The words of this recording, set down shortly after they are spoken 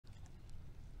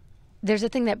there's a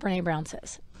thing that Brene Brown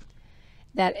says,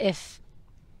 that if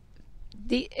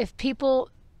people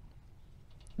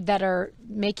that are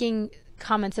making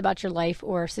comments about your life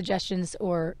or suggestions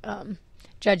or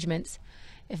judgments,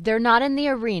 if they're not in the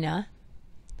arena,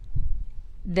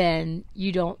 then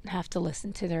you don't have to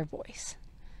listen to their voice.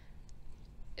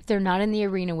 If they're not in the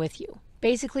arena with you.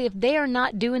 Basically, if they are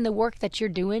not doing the work that you're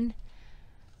doing,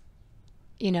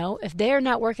 if they are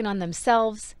not working on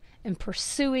themselves and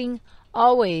pursuing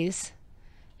always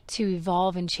to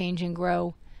evolve and change and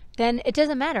grow, then it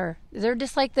doesn't matter. They're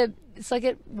just like it's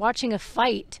like watching a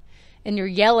fight, and you're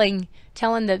yelling,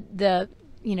 telling the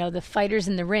fighters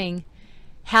in the ring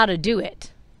how to do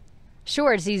it.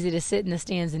 Sure, it's easy to sit in the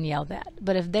stands and yell that,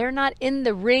 but if they're not in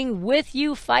the ring with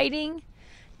you fighting,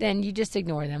 then you just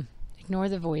ignore them. Ignore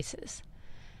the voices.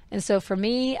 And so for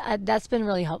me, that's been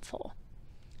really helpful,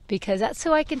 because that's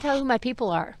so I can tell who my people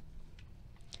are.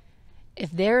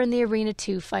 If they're in the arena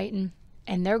too, fighting,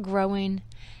 and they're growing,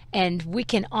 and we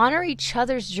can honor each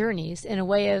other's journeys in a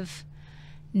way of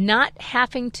not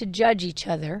having to judge each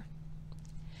other,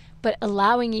 but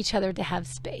allowing each other to have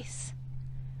space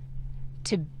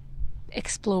to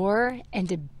explore and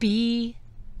to be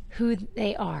who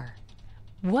they are.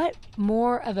 What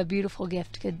more of a beautiful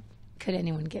gift could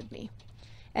anyone give me?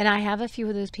 And I have a few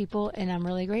of those people, and I'm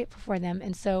really grateful for them.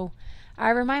 And so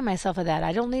I remind myself of that.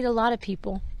 I don't need a lot of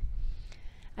people.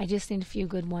 I just need a few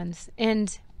good ones.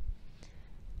 And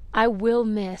I will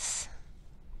miss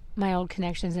my old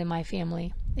connections in my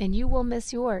family, and you will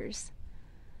miss yours.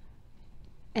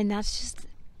 And that's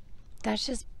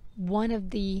just one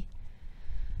of the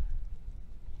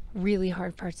really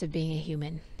hard parts of being a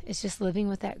human. It's just living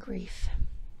with that grief.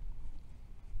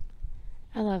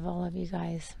 I love all of you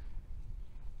guys.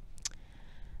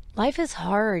 Life is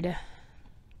hard.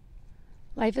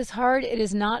 Life is hard. It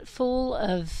is not full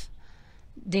of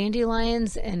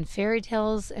dandelions and fairy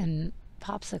tales and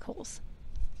popsicles.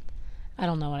 I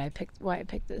don't know why I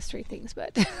picked those three things,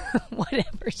 but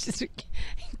whatever. It just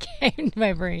came to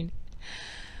my brain.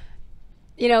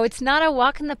 It's not a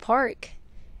walk in the park.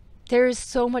 There is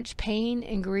so much pain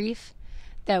and grief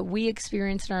that we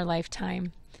experience in our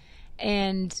lifetime.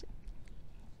 And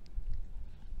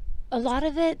a lot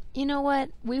of it,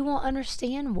 we won't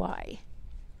understand why.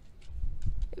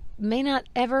 It may not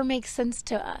ever make sense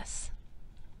to us.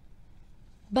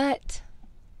 But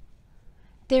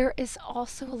there is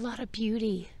also a lot of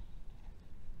beauty.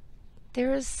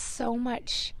 There is so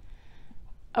much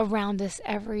around us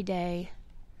every day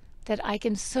that I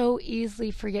can so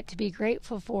easily forget to be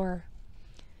grateful for,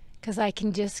 because I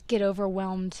can just get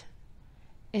overwhelmed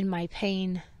in my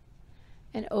pain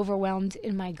and overwhelmed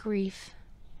in my grief.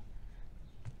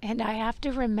 And I have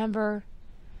to remember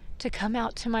to come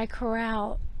out to my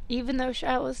corral, even though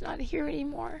Shiloh's not here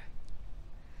anymore.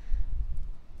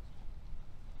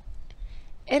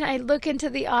 And I look into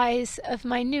the eyes of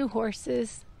my new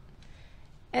horses,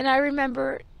 and I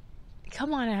remember,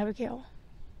 come on, Abigail.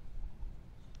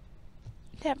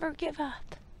 Never give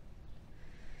up.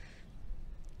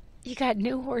 You got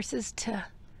new horses to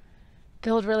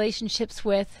build relationships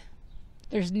with.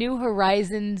 There's new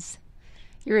horizons.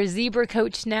 You're a zebra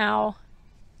coach now.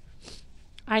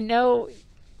 I know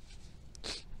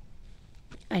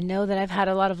that I've had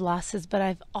a lot of losses, but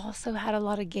I've also had a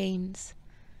lot of gains.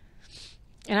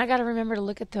 And I got to remember to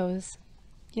look at those,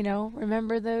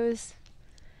 remember those.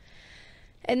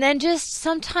 And then just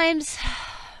sometimes,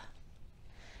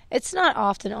 it's not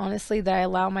often, honestly, that I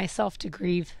allow myself to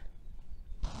grieve.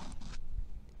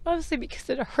 Mostly because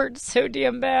it hurts so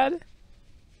damn bad.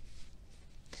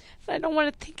 I don't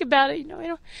want to think about it,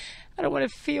 I don't want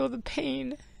to feel the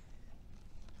pain.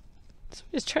 So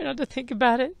I just try not to think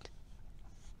about it.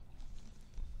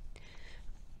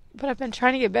 But I've been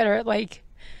trying to get better at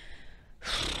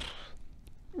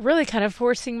really kind of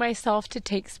forcing myself to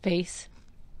take space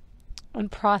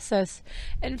and process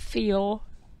and feel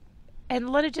and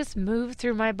let it just move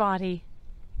through my body.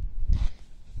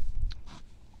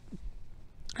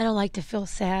 I don't like to feel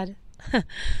sad.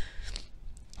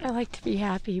 I like to be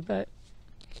happy, but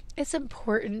it's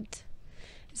important.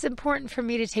 It's important for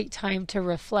me to take time to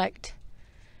reflect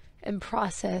and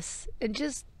process and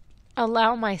just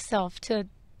allow myself to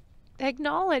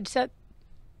acknowledge that,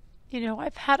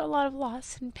 I've had a lot of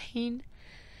loss and pain,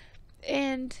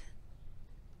 and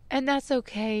that's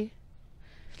okay.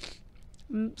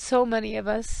 So many of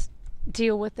us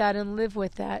deal with that and live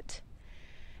with that.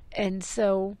 And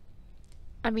so,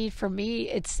 for me,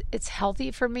 it's healthy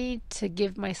for me to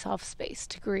give myself space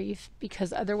to grieve,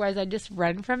 because otherwise I just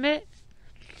run from it,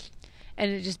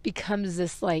 and it just becomes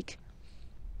this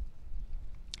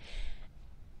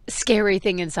scary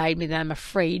thing inside me that I'm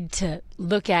afraid to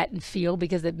look at and feel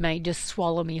because it might just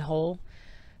swallow me whole.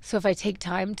 So if I take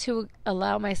time to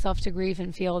allow myself to grieve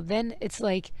and feel, then it's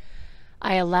like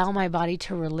I allow my body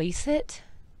to release it,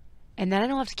 and then I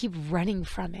don't have to keep running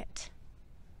from it.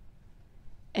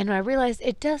 And I realize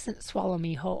it doesn't swallow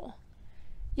me whole.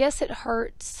 Yes, it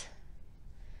hurts.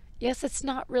 Yes, it's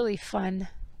not really fun.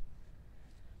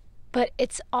 But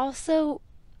it's also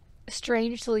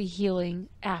strangely healing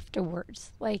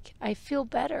afterwards. Like, I feel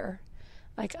better.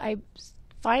 Like, I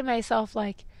find myself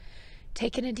like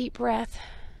taking a deep breath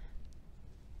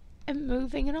and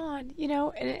moving it on, you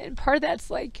know? And part of that's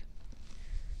like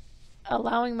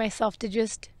allowing myself to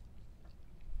just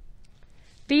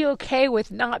be okay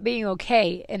with not being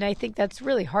okay. And I think that's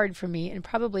really hard for me, and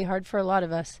probably hard for a lot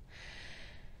of us,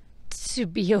 to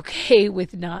be okay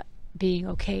with not being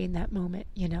okay in that moment,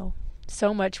 you know?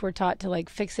 So much we're taught to like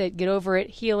fix it, get over it,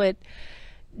 heal it,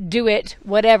 do it,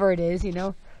 whatever it is, you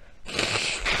know?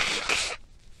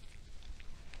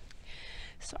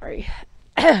 Sorry.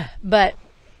 But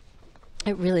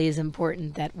it really is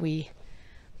important that we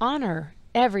honor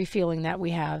every feeling that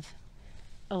we have,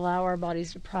 allow our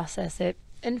bodies to process it,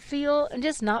 and feel, and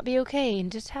just not be okay,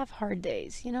 and just have hard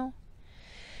days, you know?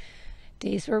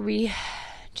 Days where we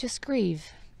just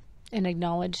grieve and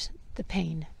acknowledge the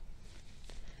pain.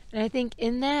 And I think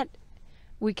in that,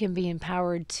 we can be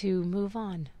empowered to move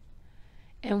on.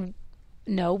 And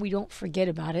no, we don't forget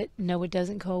about it. No, it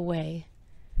doesn't go away.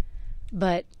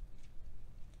 But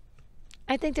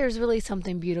I think there's really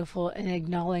something beautiful in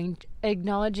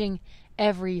acknowledging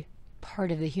every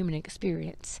part of the human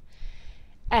experience,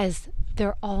 as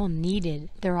they're all needed,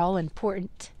 they're all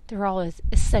important, they're all as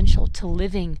essential to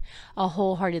living a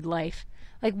wholehearted life.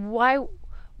 Like, why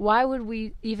would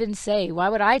we even say, why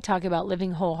would I talk about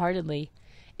living wholeheartedly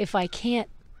if I can't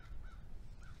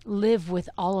live with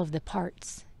all of the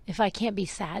parts? If I can't be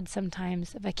sad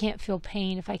sometimes, if I can't feel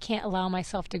pain, if I can't allow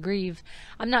myself to grieve,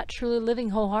 I'm not truly living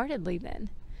wholeheartedly then,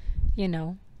 you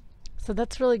know? So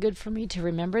that's really good for me to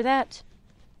remember that.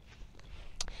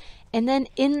 And then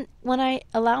when I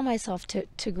allow myself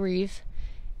to grieve,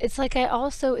 it's like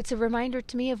it's a reminder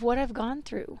to me of what I've gone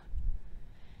through.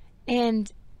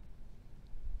 And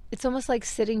it's almost like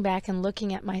sitting back and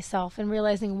looking at myself and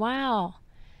realizing, wow,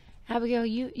 Abigail,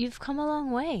 you've come a long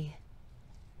way.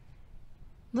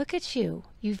 Look at you.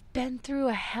 You've been through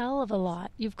a hell of a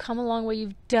lot. You've come a long way.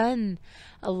 You've done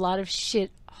a lot of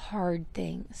hard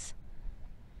things.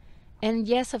 And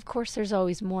yes, of course, there's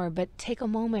always more, but take a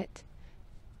moment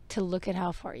to look at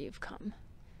how far you've come.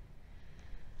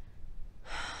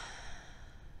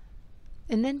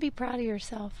 And then be proud of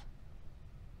yourself.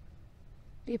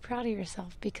 Be proud of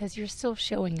yourself because you're still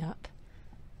showing up.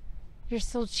 You're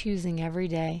still choosing every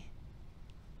day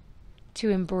to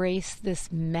embrace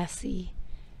this messy,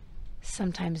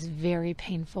 sometimes very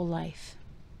painful life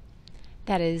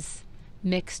that is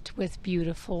mixed with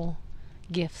beautiful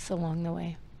gifts along the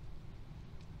way.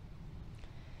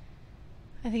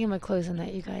 I think I'm going to close on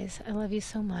that, you guys. I love you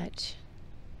so much.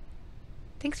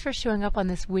 Thanks for showing up on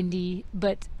this windy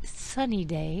but sunny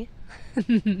day.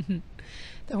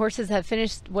 The horses have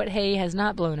finished what hay has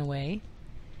not blown away.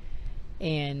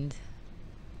 And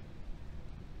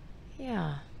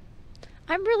yeah,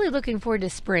 I'm really looking forward to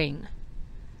spring.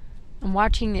 I'm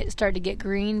watching it start to get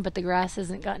green, but the grass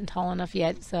hasn't gotten tall enough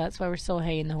yet, so that's why we're still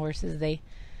haying the horses.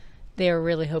 They are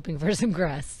really hoping for some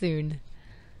grass soon.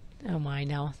 Oh my,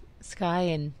 now Sky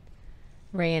and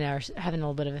Rayanna are having a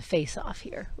little bit of a face-off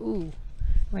here. Ooh,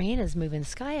 Rayanna's moving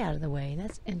Sky out of the way.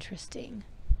 That's interesting.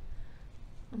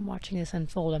 I'm watching this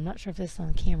unfold. I'm not sure if this is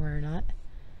on camera or not.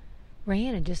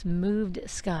 Rayanna just moved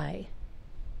Sky.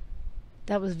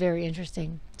 That was very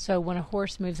interesting. So when a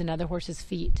horse moves another horse's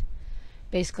feet,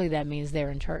 basically that means they're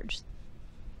in charge.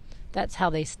 That's how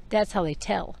they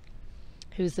tell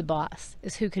who's the boss,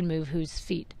 is who can move whose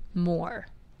feet more.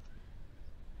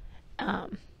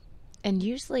 And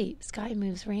usually Sky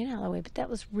moves Rayanna out of the way, but that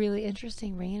was really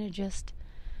interesting. Rayanna just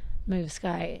moved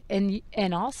Sky.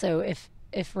 And also, if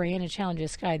Rayanna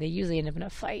challenges Sky, they usually end up in a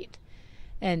fight.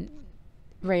 And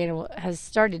Rayanna has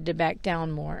started to back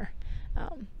down more.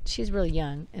 She's really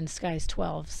young, and Sky's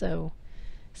 12, so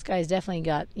Sky's definitely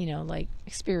got,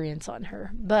 experience on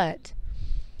her. But,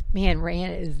 man,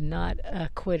 Rayanna is not a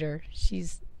quitter. She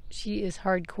is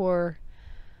hardcore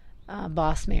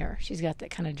boss mare. She's got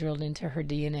that kind of drilled into her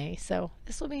DNA. So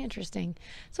this will be interesting.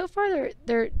 So far,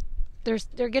 they're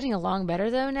getting along better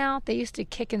though. Now they used to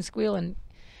kick and squeal and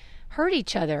hurt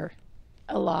each other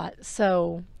a lot.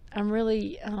 So I'm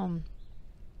really, and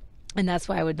that's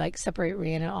why I would separate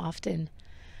Rayanna often.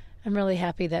 I'm really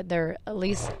happy that they're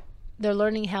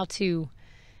learning how to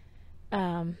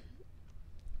um,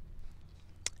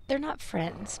 they're not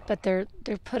friends, but they're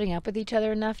putting up with each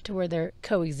other enough to where they're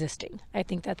coexisting. I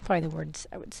think that's probably the words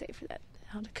I would say for that.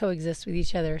 How to coexist with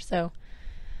each other. So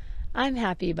I'm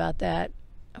happy about that.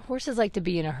 Horses like to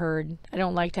be in a herd. I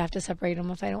don't like to have to separate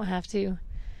them if I don't have to.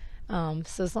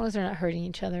 So as long as they're not hurting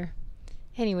each other.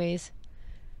 Anyways,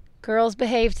 girls,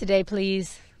 behave today,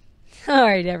 please. All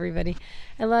right, everybody.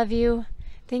 I love you.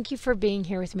 Thank you for being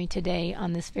here with me today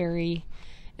on this very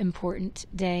important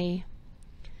day.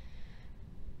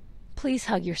 Please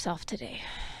hug yourself today.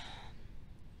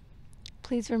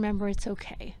 Please remember it's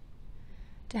okay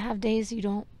to have days you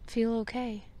don't feel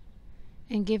okay.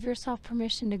 And give yourself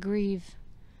permission to grieve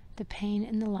the pain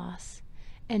and the loss.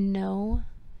 And know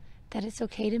that it's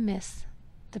okay to miss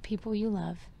the people you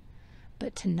love,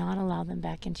 but to not allow them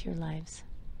back into your lives.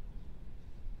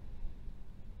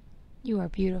 You are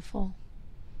beautiful.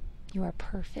 You are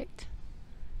perfect.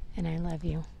 And I love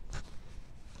you.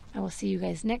 I will see you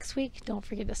guys next week. Don't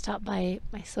forget to stop by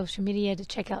my social media to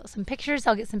check out some pictures.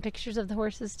 I'll get some pictures of the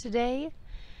horses today.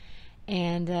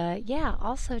 And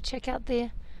also check out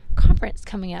the conference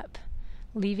coming up,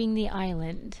 Leaving the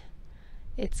Island.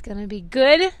 It's going to be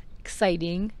good,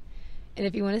 exciting. And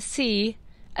if you want to see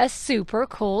a super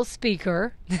cool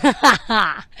speaker,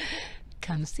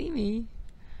 come see me.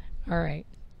 All right.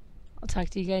 I'll talk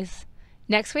to you guys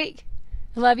next week.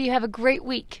 I love you. Have a great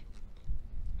week.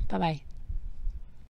 Bye-bye.